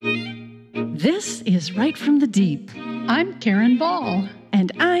This is Right from the Deep. I'm Karen Ball.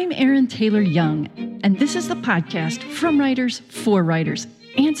 And I'm Erin Taylor Young. And this is the podcast from writers for writers,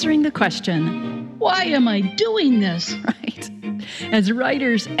 answering the question, why am I doing this? Right. As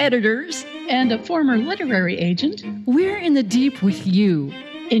writers, editors, and a former literary agent, we're in the deep with you,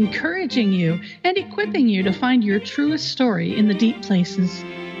 encouraging you and equipping you to find your truest story in the deep places.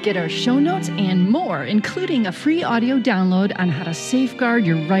 Get our show notes and more, including a free audio download on how to safeguard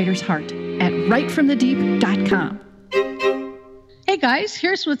your writer's heart at rightfromthedeep.com. Hey guys,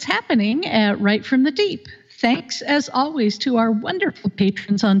 here's what's happening at Right from the Deep. Thanks, as always, to our wonderful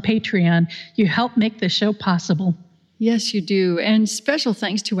patrons on Patreon. You help make the show possible. Yes, you do. And special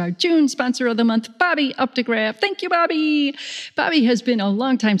thanks to our June sponsor of the month, Bobby Updegraff. Thank you, Bobby. Bobby has been a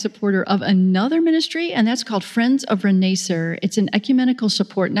longtime supporter of another ministry, and that's called Friends of Renacer. It's an ecumenical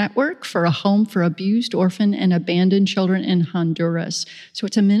support network for a home for abused, orphan, and abandoned children in Honduras. So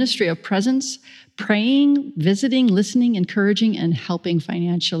it's a ministry of presence, praying, visiting, listening, encouraging, and helping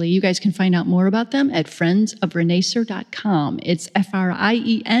financially. You guys can find out more about them at friendsofrenacer.com. It's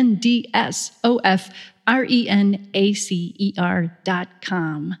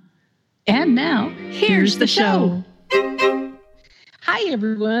friendsofrenacer.com. And now, here's the show. Hi,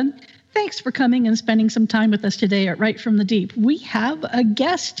 everyone. Thanks for coming and spending some time with us today at Right from the Deep. We have a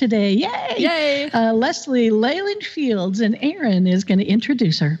guest today. Yay! Yay! Leslie Leyland Fields, and Erin is going to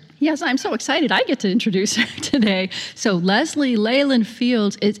introduce her. Yes, I'm so excited I get to introduce her today. So Leslie Leyland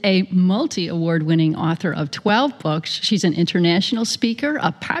Fields is a multi-award-winning author of 12 books. She's an international speaker,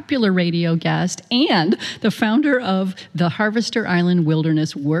 a popular radio guest, and the founder of the Harvester Island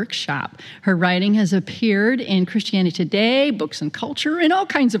Wilderness Workshop. Her writing has appeared in Christianity Today, Books and Culture, and all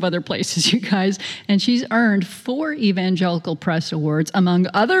kinds of other places, you guys. And she's earned 4 Evangelical Press Awards, among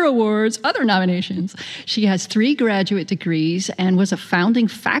other awards, other nominations. She has 3 graduate degrees and was a founding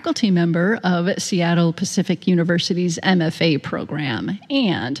faculty member of Seattle Pacific University's MFA program.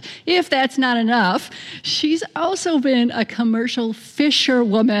 And if that's not enough, she's also been a commercial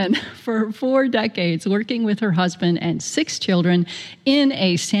fisherwoman for 4 decades, working with her husband and 6 children in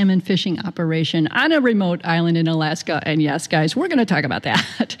a salmon fishing operation on a remote island in Alaska. And yes, guys, we're going to talk about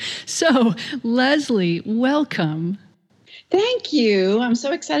that. So, Leslie, welcome. Thank you. I'm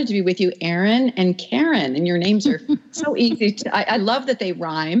so excited to be with you, Erin and Karen. And your names are so easy. I love that they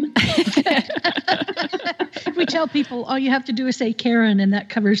rhyme. We tell people all you have to do is say Karen, and that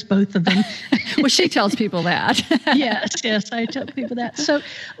covers both of them. Well, she tells people that. Yes, I tell people that. So,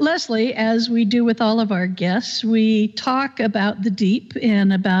 Leslie, as we do with all of our guests, we talk about the deep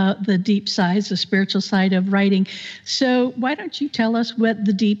and about the deep sides, the spiritual side of writing. So why don't you tell us what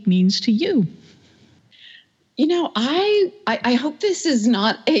the deep means to you? You know, I hope this is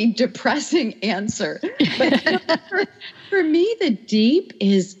not a depressing answer, but for me, the deep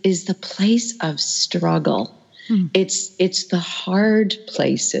is the place of struggle. It's the hard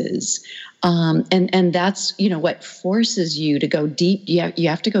places, and that's what forces you to go deep. You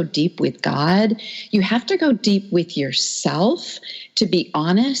have to go deep with God. You have to go deep with yourself to be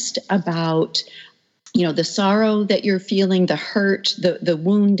honest about the sorrow that you're feeling, the hurt, the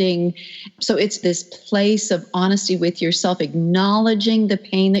wounding. So it's this place of honesty with yourself, acknowledging the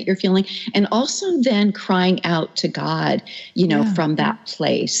pain that you're feeling, and also then crying out to God, from that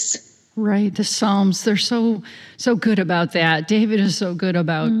place. Right. The Psalms, they're so good about that. David is so good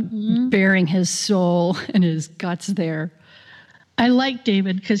about bearing his soul and his guts there. I like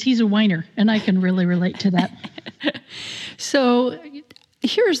David because he's a whiner, and I can really relate to that. So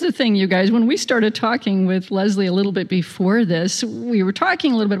here's the thing, you guys. When we started talking with Leslie a little bit before this, we were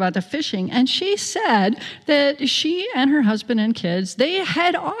talking a little bit about the fishing, and she said that she and her husband and kids, they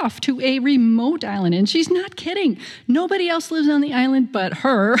head off to a remote island, and she's not kidding. Nobody else lives on the island but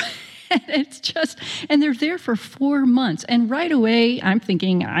her. And they're there for 4 months. And right away, I'm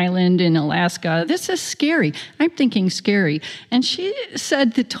thinking island in Alaska. This is scary. I'm thinking scary. And she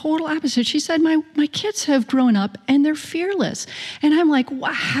said the total opposite. She said, my kids have grown up and they're fearless. And I'm like,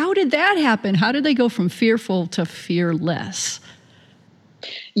 wow, how did that happen? How did they go from fearful to fearless?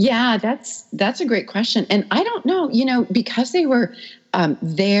 Yeah, that's a great question. And I don't know, because they were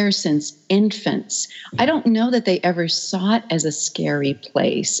there since infants, I don't know that they ever saw it as a scary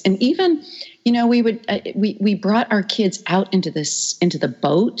place. And even, we brought our kids out into the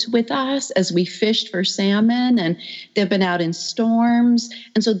boat with us as we fished for salmon, and they've been out in storms.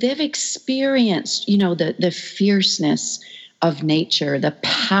 And so they've experienced, the fierceness of nature, the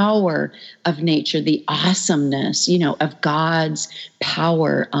power of nature, the awesomeness, of God's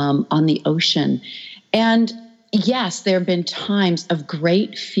power on the ocean. And yes, there have been times of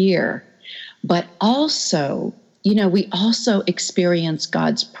great fear, but also we also experience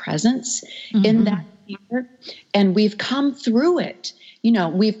God's presence in that fear, and we've come through it.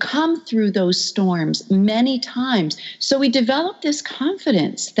 We've come through those storms many times. So we develop this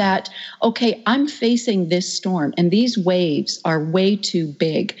confidence that, okay, I'm facing this storm and these waves are way too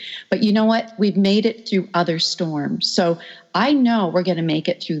big. But you know what? We've made it through other storms. So I know we're going to make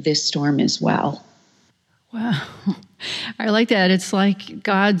it through this storm as well. Wow. I like that. It's like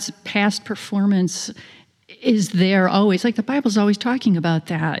God's past performance is there always. Like the Bible's always talking about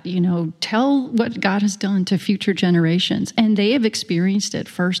that. Tell what God has done to future generations. And they have experienced it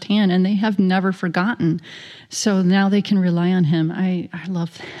firsthand and they have never forgotten. So now they can rely on him. I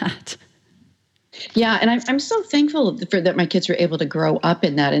love that. Yeah, and I'm so thankful that my kids were able to grow up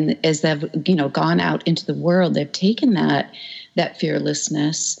in that. And as they've, gone out into the world, they've taken that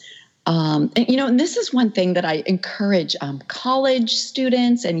fearlessness. And this is one thing that I encourage college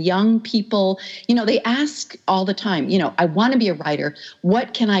students and young people. They ask all the time, I want to be a writer.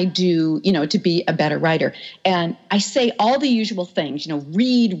 What can I do, to be a better writer? And I say all the usual things,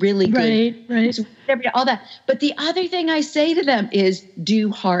 read really good. Right. All that. But the other thing I say to them is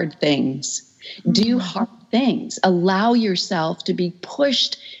do hard things. Do hard things. Allow yourself to be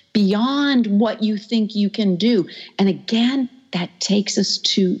pushed beyond what you think you can do. And again, that takes us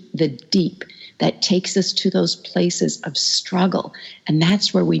to the deep. That takes us to those places of struggle. And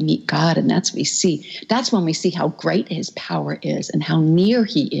that's where we meet God. And that's when we see how great his power is and how near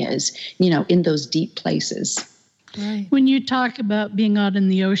he is, in those deep places. Right. When you talk about being out in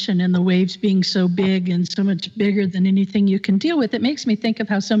the ocean and the waves being so big and so much bigger than anything you can deal with, it makes me think of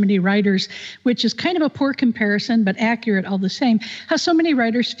how so many writers, which is kind of a poor comparison, but accurate all the same, how so many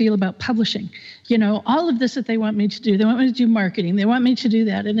writers feel about publishing. All of this that they want me to do, they want me to do marketing, they want me to do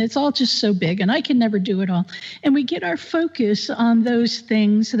that, and it's all just so big, and I can never do it all. And we get our focus on those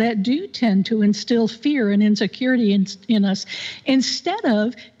things that do tend to instill fear and insecurity in us, instead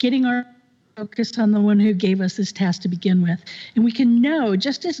of getting our focus on the one who gave us this task to begin with. And we can know,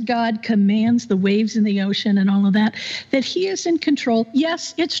 just as God commands the waves in the ocean and all of that he is in control.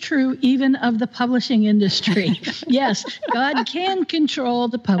 Yes, it's true, even of the publishing industry. Yes, God can control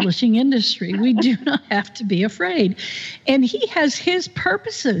the publishing industry. We do not have to be afraid. And he has his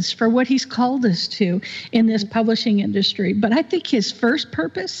purposes for what he's called us to in this publishing industry. But I think his first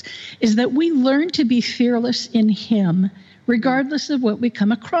purpose is that we learn to be fearless in him, regardless of what we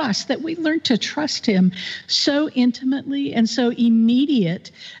come across, that we learn to trust him so intimately and so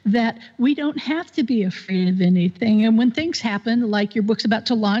immediate that we don't have to be afraid of anything. And when things happen, like your book's about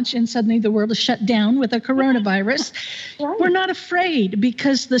to launch and suddenly the world is shut down with a coronavirus, right, we're not afraid,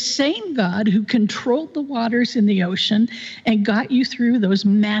 because the same God who controlled the waters in the ocean and got you through those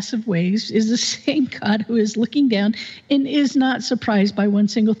massive waves is the same God who is looking down and is not surprised by one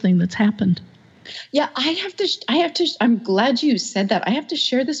single thing that's happened. Yeah, I have to, I'm glad you said that. I have to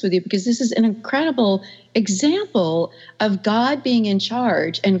share this with you because this is an incredible example of God being in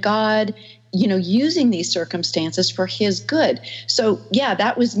charge and God, using these circumstances for his good. So yeah,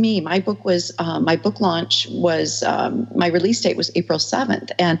 that was me. My book launch was, my release date was April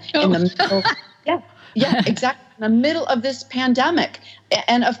 7th. And in the middle, yeah, exactly. In the middle of this pandemic.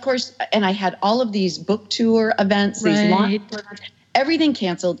 And of course, and I had all of these book tour events, these launch events. Everything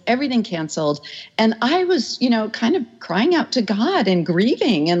canceled. And I was, kind of crying out to God and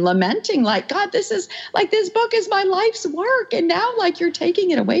grieving and lamenting, like, God, this book is my life's work. And now, you're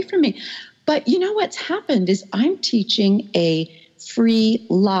taking it away from me. But what's happened is I'm teaching a free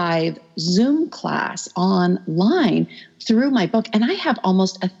live Zoom class online through my book. And I have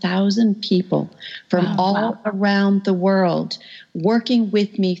almost 1,000 people from all around the world working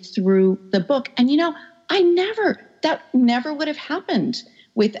with me through the book. And, that never would have happened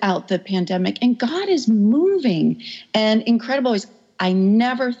without the pandemic. And God is moving and incredible. I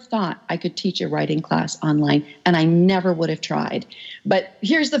never thought I could teach a writing class online, and I never would have tried. But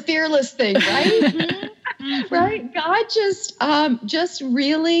here's the fearless thing, right? Right? God just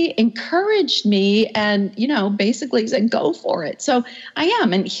really encouraged me and, basically said, go for it. So I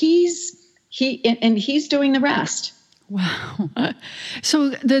am. And he's doing the rest. Wow. So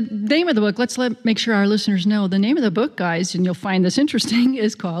the name of the book, make sure our listeners know, the name of the book, guys, and you'll find this interesting,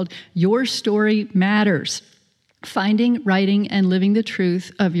 is called Your Story Matters: Finding, Writing, and Living the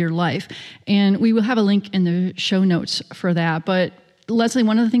Truth of Your Life. And we will have a link in the show notes for that. But Leslie,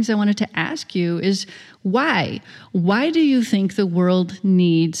 one of the things I wanted to ask you is why? Why do you think the world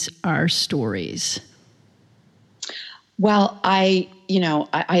needs our stories? Well, I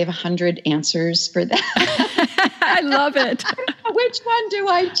have 100 answers for that. I love it. Which one do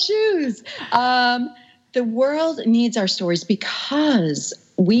I choose? The world needs our stories because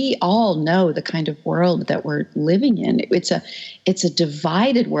we all know the kind of world that we're living in. It's a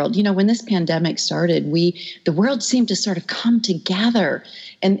divided world. When this pandemic started, the world seemed to sort of come together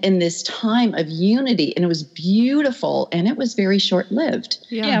in this time of unity, and it was beautiful, and it was very short-lived.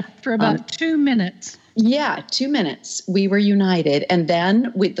 Yeah, for about 2 minutes. Yeah, 2 minutes. We were united. And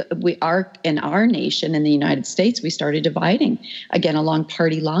then in our nation, in the United States, we started dividing again along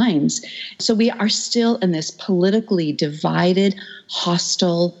party lines. So we are still in this politically divided,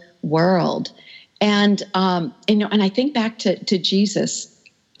 hostile world. And, and I think back to Jesus,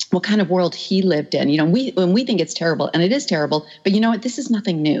 what kind of world he lived in. When we think it's terrible, and it is terrible, but you know what? This is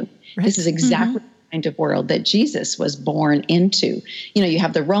nothing new. Right. This is exactly the kind of world that Jesus was born into. You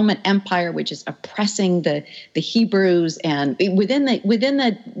have the Roman Empire, which is oppressing the Hebrews, and within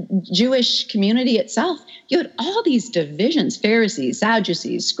the Jewish community itself, you had all these divisions: Pharisees,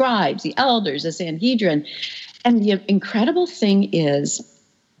 Sadducees, scribes, the elders, the Sanhedrin. And the incredible thing is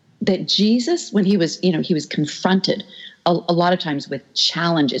that Jesus, when he was confronted a lot of times with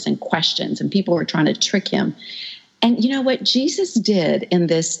challenges and questions, and people were trying to trick him. And you know what Jesus did in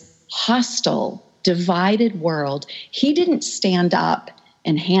this hostile, divided world? He didn't stand up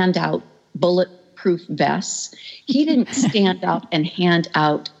and hand out bulletproof vests. He didn't stand up and hand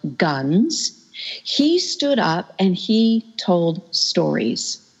out guns. He stood up and he told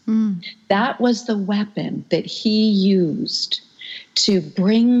stories. That was the weapon that he used to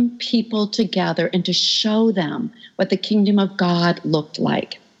bring people together and to show them what the kingdom of God looked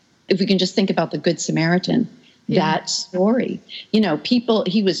like. If we can just think about the Good Samaritan, that story,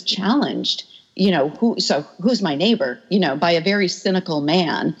 he was challenged, who's my neighbor, by a very cynical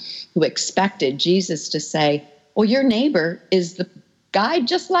man who expected Jesus to say, well, your neighbor is the guy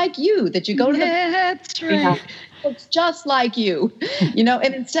just like you that you go to that's right. It's just like you,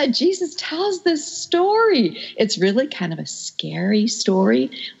 and instead Jesus tells this story. It's really kind of a scary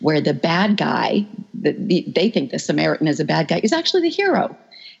story where the bad guy, they think the Samaritan is a bad guy, is actually the hero.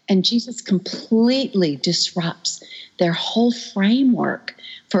 And Jesus completely disrupts their whole framework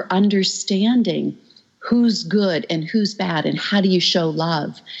for understanding who's good and who's bad and how do you show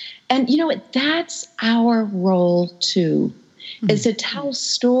love. And that's our role too, is to tell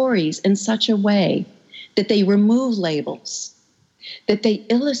stories in such a way that they remove labels, that they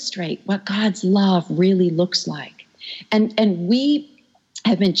illustrate what God's love really looks like. And we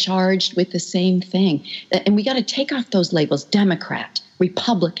have been charged with the same thing. And we got to take off those labels: Democrat,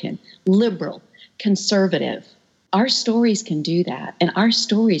 Republican, liberal, conservative. Our stories can do that. And our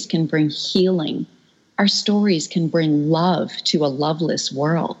stories can bring healing. Our stories can bring love to a loveless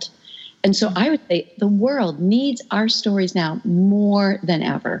world. And so I would say the world needs our stories now more than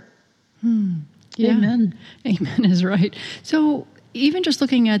ever. Yeah. Amen. Amen is right. So even just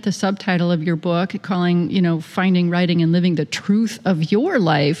looking at the subtitle of your book, calling, Finding, Writing, and Living the Truth of Your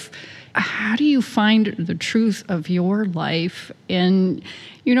Life, how do you find the truth of your life? And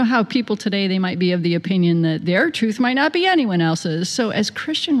you know how people today, they might be of the opinion that their truth might not be anyone else's. So as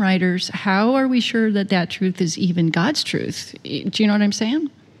Christian writers, how are we sure that truth is even God's truth? Do you know what I'm saying?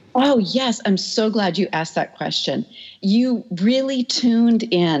 Oh, yes. I'm so glad you asked that question. You really tuned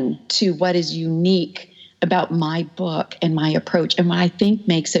in to what is unique about my book and my approach, and what I think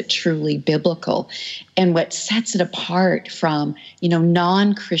makes it truly biblical, and what sets it apart from,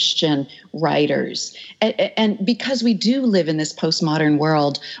 non-Christian writers. And because we do live in this postmodern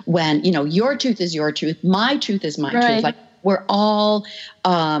world when, your truth is your truth, my truth is my truth. Like we're all,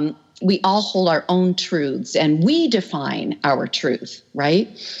 we all hold our own truths and we define our truth, right?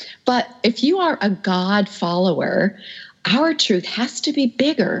 But if you are a God follower, our truth has to be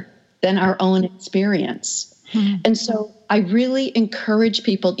bigger than our own experience. And so I really encourage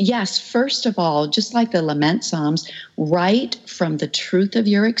people, yes, first of all, just like the Lament Psalms, write from the truth of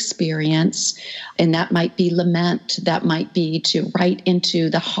your experience. And that might be lament. That might be to write into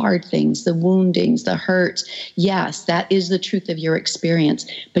the hard things, the woundings, the hurts. Yes, that is the truth of your experience.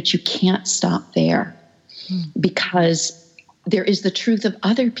 But you can't stop there because there is the truth of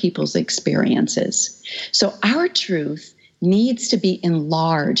other people's experiences. So our truth needs to be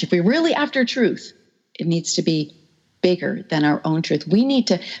enlarged. If we're really after truth, it needs to be bigger than our own truth. We need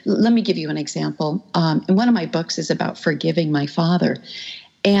to, let me give you an example. And one of my books is about forgiving my father.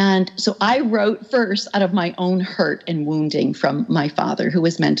 And so I wrote first out of my own hurt and wounding from my father, who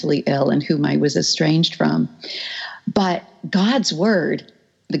was mentally ill and whom I was estranged from. But God's word,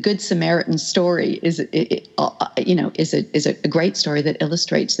 the Good Samaritan story, is a great story that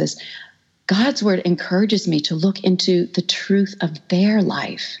illustrates this. God's word encourages me to look into the truth of their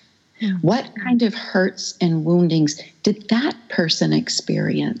life. What kind of hurts and woundings did that person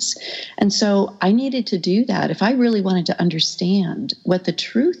experience? And so I needed to do that. If I really wanted to understand what the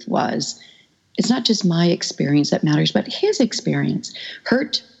truth was, it's not just my experience that matters, but his experience.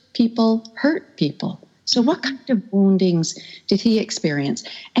 Hurt people hurt people. So what kind of woundings did he experience?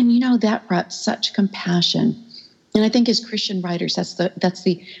 And that brought such compassion. And I think as Christian writers, that's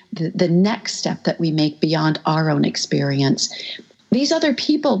the next step that we make beyond our own experience. These other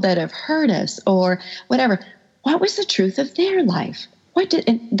people that have hurt us or whatever, what was the truth of their life? What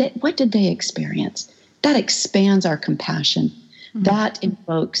did they experience? That expands our compassion. Mm-hmm. That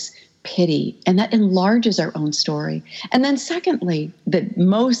invokes pity, and that enlarges our own story. And then secondly, the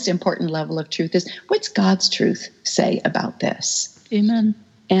most important level of truth is, what's God's truth say about this? Amen.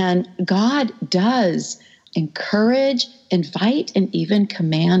 And God does encourage, invite, and even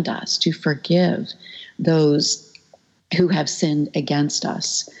command us to forgive those who have sinned against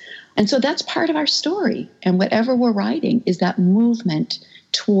us. And so that's part of our story. And whatever we're writing is that movement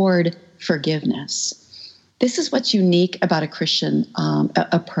toward forgiveness. This is what's unique about a Christian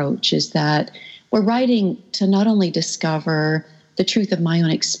approach, is that we're writing to not only discover the truth of my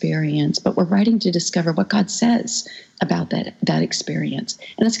own experience, but we're writing to discover what God says about that experience.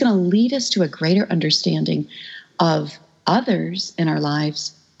 And it's going to lead us to a greater understanding of others in our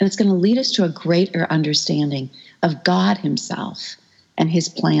lives, and it's going to lead us to a greater understanding of God himself and his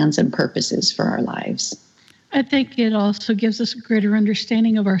plans and purposes for our lives. I think it also gives us a greater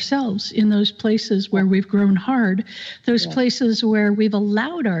understanding of ourselves in those places where we've grown hard, those places where we've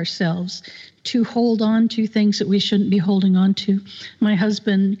allowed ourselves to hold on to things that we shouldn't be holding on to. My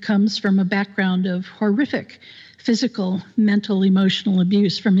husband comes from a background of horrific physical, mental, emotional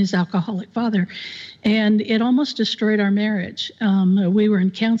abuse from his alcoholic father. And it almost destroyed our marriage. We were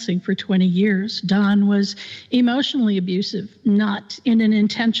in counseling for 20 years. Don was emotionally abusive, not in an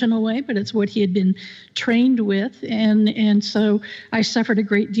intentional way, but it's what he had been trained with. And so I suffered a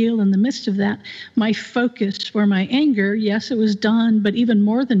great deal in the midst of that. My focus for my anger, yes, it was Don, but even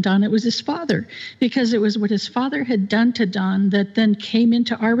more than Don, it was his father, because it was what his father had done to Don that then came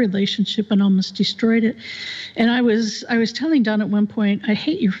into our relationship and almost destroyed it. And I was telling Don at one point, I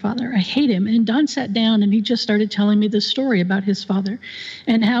hate your father. I hate him. And Don sat down and he just started telling me the story about his father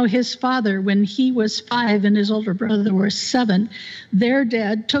and how his father, when he was 5 and his older brother was 7, their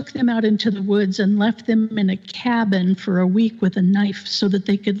dad took them out into the woods and left them in a cabin for a week with a knife so that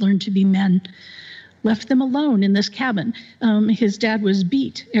they could learn to be men. Left them alone in this cabin. His dad was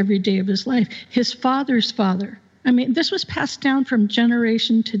beat every day of his life. His father's father. I mean, this was passed down from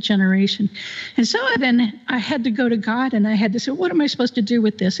generation to generation. And so then I had to go to God and I had to say, what am I supposed to do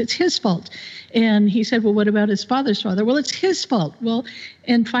with this? It's his fault. And he said, well, what about his father's father? Well, it's his fault. Well,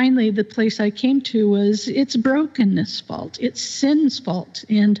 and finally the place I came to was it's brokenness' fault. It's sin's fault.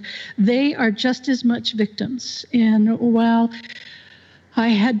 And they are just as much victims. And while I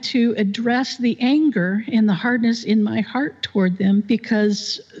had to address the anger and the hardness in my heart toward them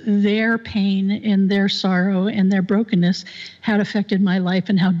because their pain and their sorrow and their brokenness had affected my life,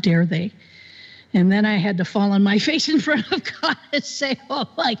 and how dare they? And then I had to fall on my face in front of God and say, oh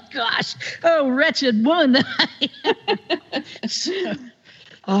my gosh, oh wretched one that I am. So.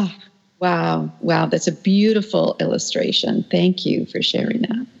 Oh, wow. That's a beautiful illustration. Thank you for sharing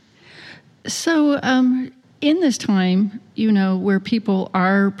that. So, in this time, where people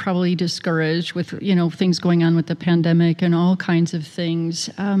are probably discouraged with, things going on with the pandemic and all kinds of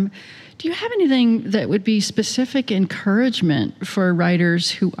things, do you have anything that would be specific encouragement for writers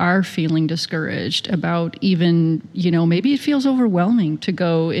who are feeling discouraged about even, maybe it feels overwhelming to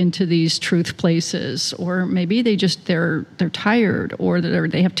go into these truth places, or maybe they're tired, or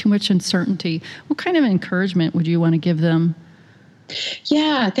they have too much uncertainty? What kind of encouragement would you want to give them?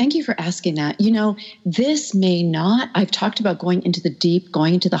 Yeah, thank you for asking that. This may not, I've talked about going into the deep,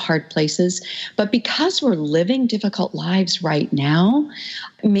 going into the hard places, but because we're living difficult lives right now,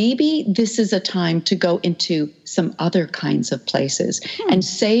 maybe this is a time to go into some other kinds of places and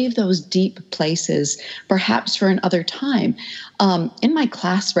save those deep places, perhaps for another time. In my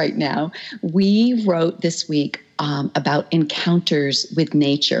class right now, we wrote this week about encounters with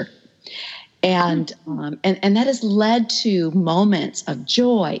nature. And that has led to moments of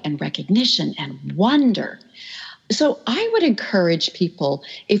joy and recognition and wonder. So I would encourage people,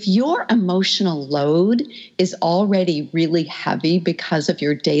 if your emotional load is already really heavy because of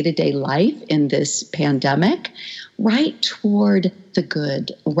your day-to-day life in this pandemic, write toward the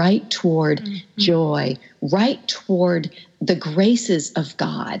good, write toward joy, write toward the graces of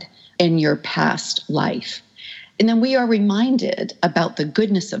God in your past life. And then we are reminded about the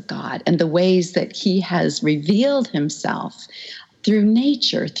goodness of God and the ways that he has revealed himself through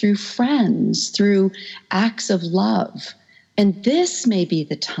nature, through friends, through acts of love. And this may be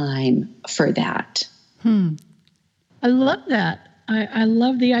the time for that. I love that. I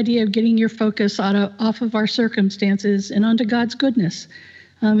love the idea of getting your focus off of our circumstances and onto God's goodness.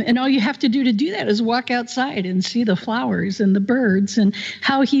 And all you have to do that is walk outside and see the flowers and the birds and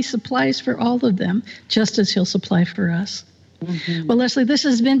how he supplies for all of them, just as he'll supply for us. Mm-hmm. Well, Leslie, this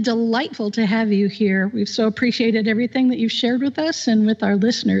has been delightful to have you here. We've so appreciated everything that you've shared with us and with our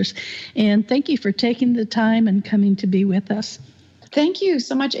listeners. And thank you for taking the time and coming to be with us. Thank you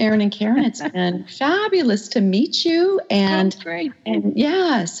so much, Erin and Karen. It's been fabulous to meet you. And great. And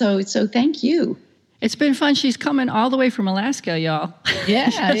yeah, so thank you. It's been fun. She's coming all the way from Alaska, y'all.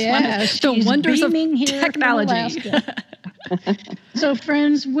 Yeah. The wonders of technology. So,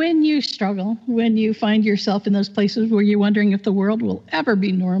 friends, when you struggle, when you find yourself in those places where you're wondering if the world will ever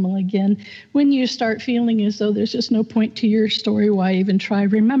be normal again, when you start feeling as though there's just no point to your story, why even try?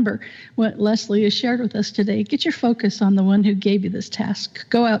 Remember what Leslie has shared with us today. Get your focus on the one who gave you this task.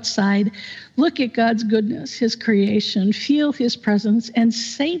 Go outside, look at God's goodness, his creation, feel his presence, and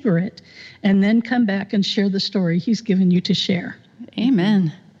savor it, and then come back and share the story he's given you to share.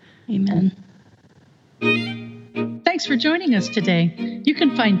 Amen. Amen. Thanks for joining us today. You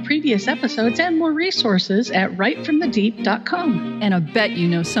can find previous episodes and more resources at writefromthedeep.com. And I bet you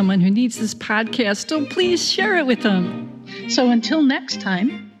know someone who needs this podcast, so please share it with them. So until next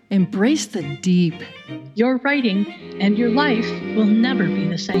time, embrace the deep. Your writing and your life will never be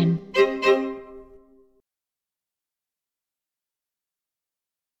the same.